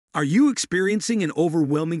Are you experiencing an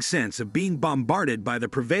overwhelming sense of being bombarded by the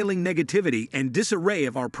prevailing negativity and disarray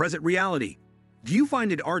of our present reality? Do you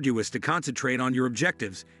find it arduous to concentrate on your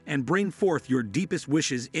objectives and bring forth your deepest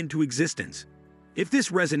wishes into existence? If this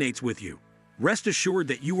resonates with you, rest assured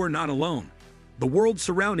that you are not alone. The world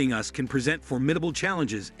surrounding us can present formidable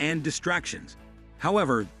challenges and distractions.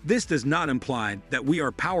 However, this does not imply that we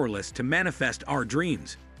are powerless to manifest our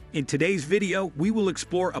dreams. In today's video, we will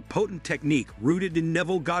explore a potent technique rooted in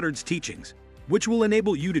Neville Goddard's teachings, which will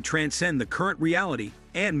enable you to transcend the current reality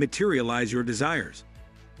and materialize your desires.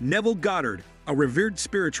 Neville Goddard, a revered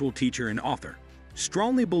spiritual teacher and author,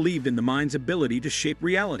 strongly believed in the mind's ability to shape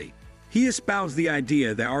reality. He espoused the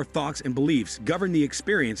idea that our thoughts and beliefs govern the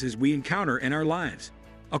experiences we encounter in our lives.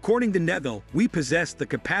 According to Neville, we possess the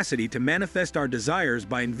capacity to manifest our desires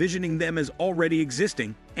by envisioning them as already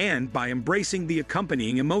existing and by embracing the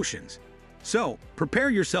accompanying emotions. So, prepare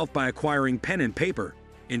yourself by acquiring pen and paper,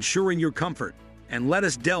 ensuring your comfort, and let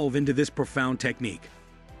us delve into this profound technique.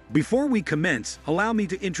 Before we commence, allow me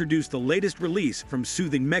to introduce the latest release from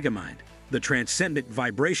Soothing Megamind, the Transcendent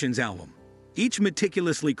Vibrations album. Each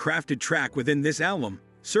meticulously crafted track within this album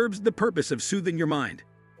serves the purpose of soothing your mind,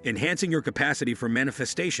 enhancing your capacity for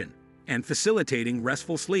manifestation, and facilitating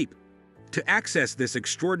restful sleep. To access this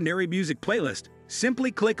extraordinary music playlist,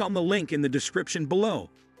 simply click on the link in the description below,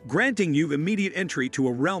 granting you immediate entry to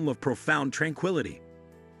a realm of profound tranquility.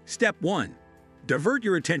 Step 1. Divert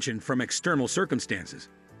your attention from external circumstances.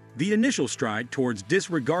 The initial stride towards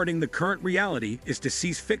disregarding the current reality is to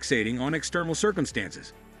cease fixating on external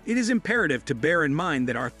circumstances. It is imperative to bear in mind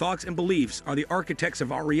that our thoughts and beliefs are the architects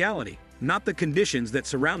of our reality, not the conditions that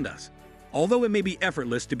surround us. Although it may be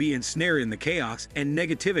effortless to be ensnared in the chaos and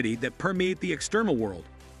negativity that permeate the external world,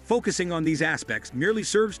 focusing on these aspects merely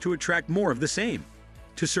serves to attract more of the same.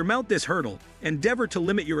 To surmount this hurdle, endeavor to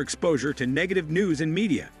limit your exposure to negative news and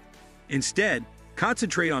media. Instead,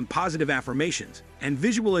 concentrate on positive affirmations and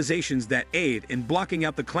visualizations that aid in blocking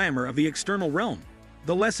out the clamor of the external realm.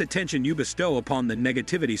 The less attention you bestow upon the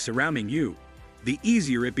negativity surrounding you, the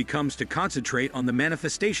easier it becomes to concentrate on the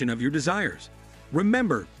manifestation of your desires.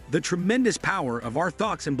 Remember, the tremendous power of our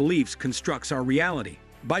thoughts and beliefs constructs our reality.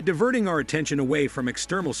 By diverting our attention away from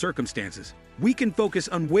external circumstances, we can focus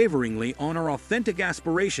unwaveringly on our authentic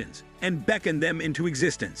aspirations and beckon them into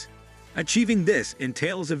existence. Achieving this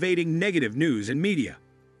entails evading negative news and media,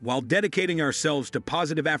 while dedicating ourselves to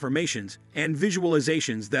positive affirmations and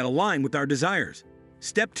visualizations that align with our desires.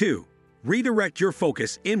 Step 2. Redirect your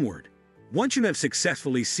focus inward. Once you have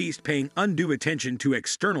successfully ceased paying undue attention to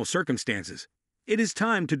external circumstances, it is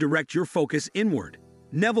time to direct your focus inward.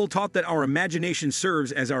 Neville taught that our imagination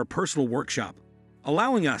serves as our personal workshop,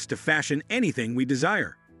 allowing us to fashion anything we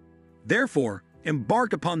desire. Therefore,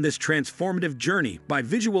 embark upon this transformative journey by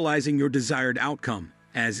visualizing your desired outcome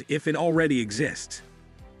as if it already exists.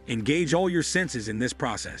 Engage all your senses in this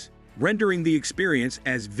process, rendering the experience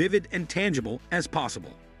as vivid and tangible as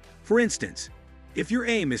possible. For instance, if your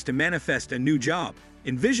aim is to manifest a new job,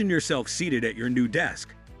 envision yourself seated at your new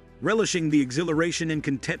desk, relishing the exhilaration and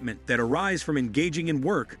contentment that arise from engaging in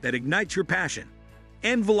work that ignites your passion.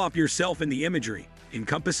 Envelop yourself in the imagery,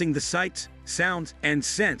 encompassing the sights, sounds, and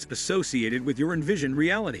scents associated with your envisioned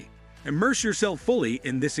reality. Immerse yourself fully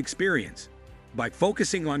in this experience. By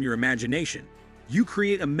focusing on your imagination, you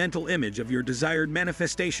create a mental image of your desired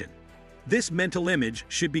manifestation. This mental image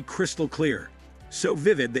should be crystal clear, so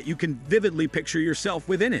vivid that you can vividly picture yourself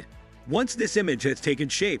within it. Once this image has taken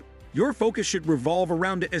shape, your focus should revolve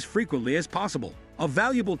around it as frequently as possible. A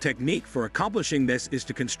valuable technique for accomplishing this is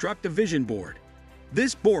to construct a vision board.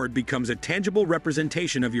 This board becomes a tangible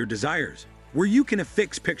representation of your desires, where you can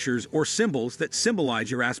affix pictures or symbols that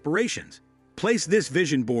symbolize your aspirations. Place this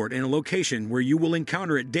vision board in a location where you will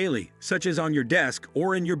encounter it daily, such as on your desk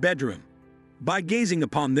or in your bedroom. By gazing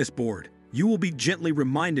upon this board, you will be gently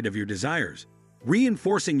reminded of your desires,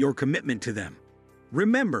 reinforcing your commitment to them.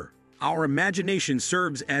 Remember, our imagination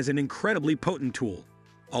serves as an incredibly potent tool,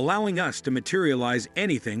 allowing us to materialize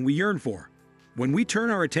anything we yearn for. When we turn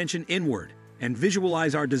our attention inward and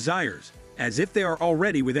visualize our desires as if they are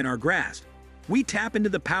already within our grasp, we tap into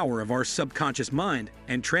the power of our subconscious mind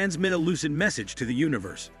and transmit a lucid message to the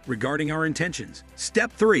universe regarding our intentions.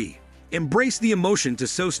 Step 3. Embrace the emotions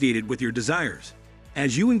associated with your desires.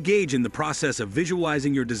 As you engage in the process of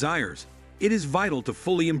visualizing your desires, it is vital to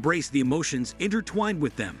fully embrace the emotions intertwined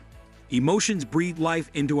with them. Emotions breathe life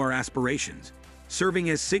into our aspirations, serving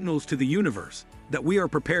as signals to the universe that we are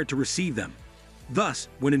prepared to receive them. Thus,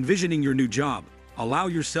 when envisioning your new job, allow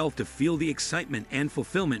yourself to feel the excitement and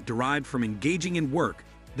fulfillment derived from engaging in work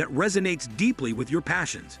that resonates deeply with your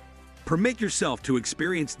passions. Permit yourself to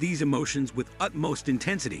experience these emotions with utmost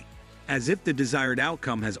intensity, as if the desired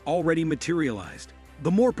outcome has already materialized.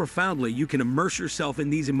 The more profoundly you can immerse yourself in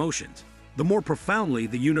these emotions, the more profoundly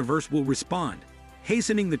the universe will respond,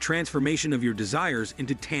 hastening the transformation of your desires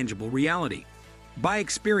into tangible reality. By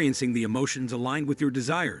experiencing the emotions aligned with your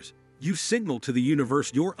desires, you signal to the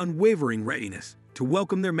universe your unwavering readiness to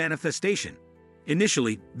welcome their manifestation.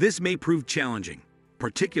 Initially, this may prove challenging,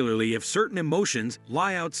 particularly if certain emotions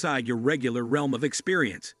lie outside your regular realm of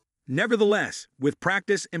experience. Nevertheless, with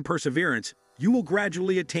practice and perseverance, you will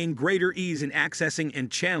gradually attain greater ease in accessing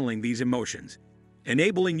and channeling these emotions,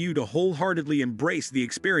 enabling you to wholeheartedly embrace the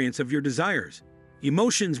experience of your desires.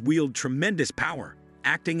 Emotions wield tremendous power,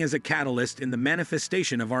 acting as a catalyst in the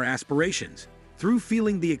manifestation of our aspirations. Through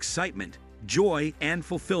feeling the excitement, joy, and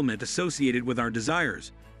fulfillment associated with our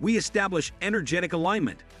desires, we establish energetic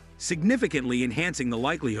alignment, significantly enhancing the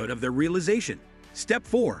likelihood of their realization. Step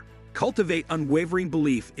 4. Cultivate unwavering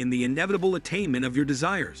belief in the inevitable attainment of your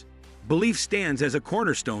desires. Belief stands as a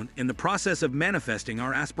cornerstone in the process of manifesting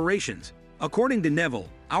our aspirations. According to Neville,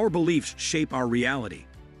 our beliefs shape our reality.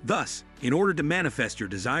 Thus, in order to manifest your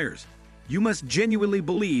desires, you must genuinely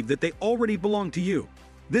believe that they already belong to you.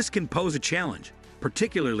 This can pose a challenge,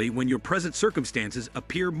 particularly when your present circumstances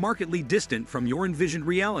appear markedly distant from your envisioned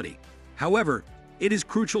reality. However, it is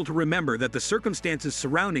crucial to remember that the circumstances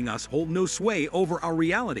surrounding us hold no sway over our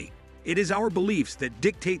reality. It is our beliefs that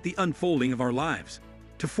dictate the unfolding of our lives.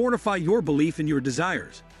 To fortify your belief in your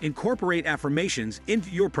desires, incorporate affirmations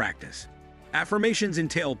into your practice. Affirmations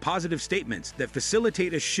entail positive statements that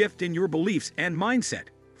facilitate a shift in your beliefs and mindset.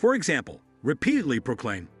 For example, repeatedly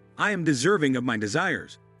proclaim, "I am deserving of my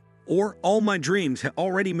desires," or "all my dreams have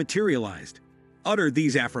already materialized." Utter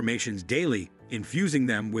these affirmations daily, infusing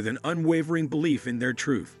them with an unwavering belief in their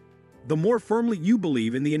truth. The more firmly you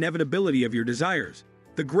believe in the inevitability of your desires,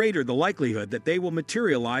 the greater the likelihood that they will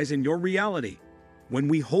materialize in your reality. When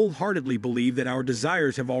we wholeheartedly believe that our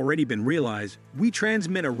desires have already been realized, we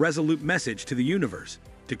transmit a resolute message to the universe,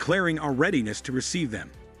 declaring our readiness to receive them.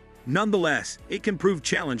 Nonetheless, it can prove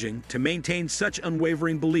challenging to maintain such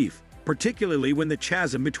unwavering belief, particularly when the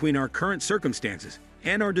chasm between our current circumstances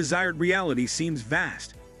and our desired reality seems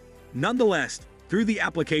vast. Nonetheless, through the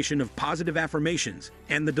application of positive affirmations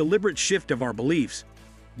and the deliberate shift of our beliefs,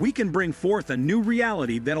 we can bring forth a new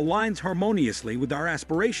reality that aligns harmoniously with our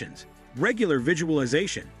aspirations. Regular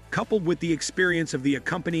visualization, coupled with the experience of the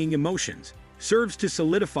accompanying emotions, serves to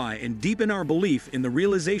solidify and deepen our belief in the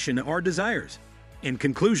realization of our desires. In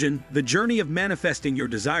conclusion, the journey of manifesting your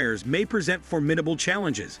desires may present formidable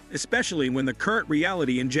challenges, especially when the current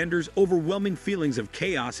reality engenders overwhelming feelings of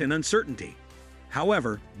chaos and uncertainty.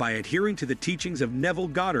 However, by adhering to the teachings of Neville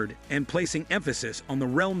Goddard and placing emphasis on the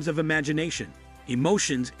realms of imagination,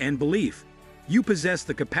 emotions, and belief, you possess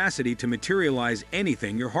the capacity to materialize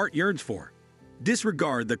anything your heart yearns for.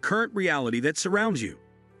 Disregard the current reality that surrounds you,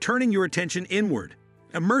 turning your attention inward.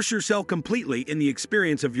 Immerse yourself completely in the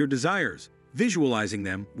experience of your desires, visualizing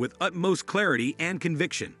them with utmost clarity and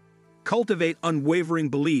conviction. Cultivate unwavering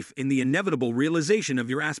belief in the inevitable realization of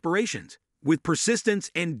your aspirations. With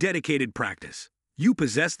persistence and dedicated practice, you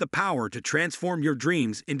possess the power to transform your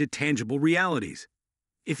dreams into tangible realities.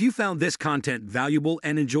 If you found this content valuable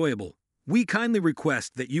and enjoyable, we kindly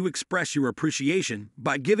request that you express your appreciation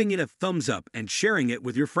by giving it a thumbs up and sharing it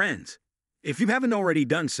with your friends. If you haven't already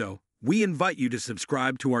done so, we invite you to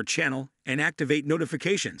subscribe to our channel and activate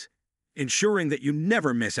notifications, ensuring that you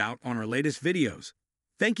never miss out on our latest videos.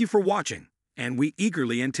 Thank you for watching, and we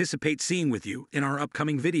eagerly anticipate seeing with you in our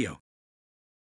upcoming video.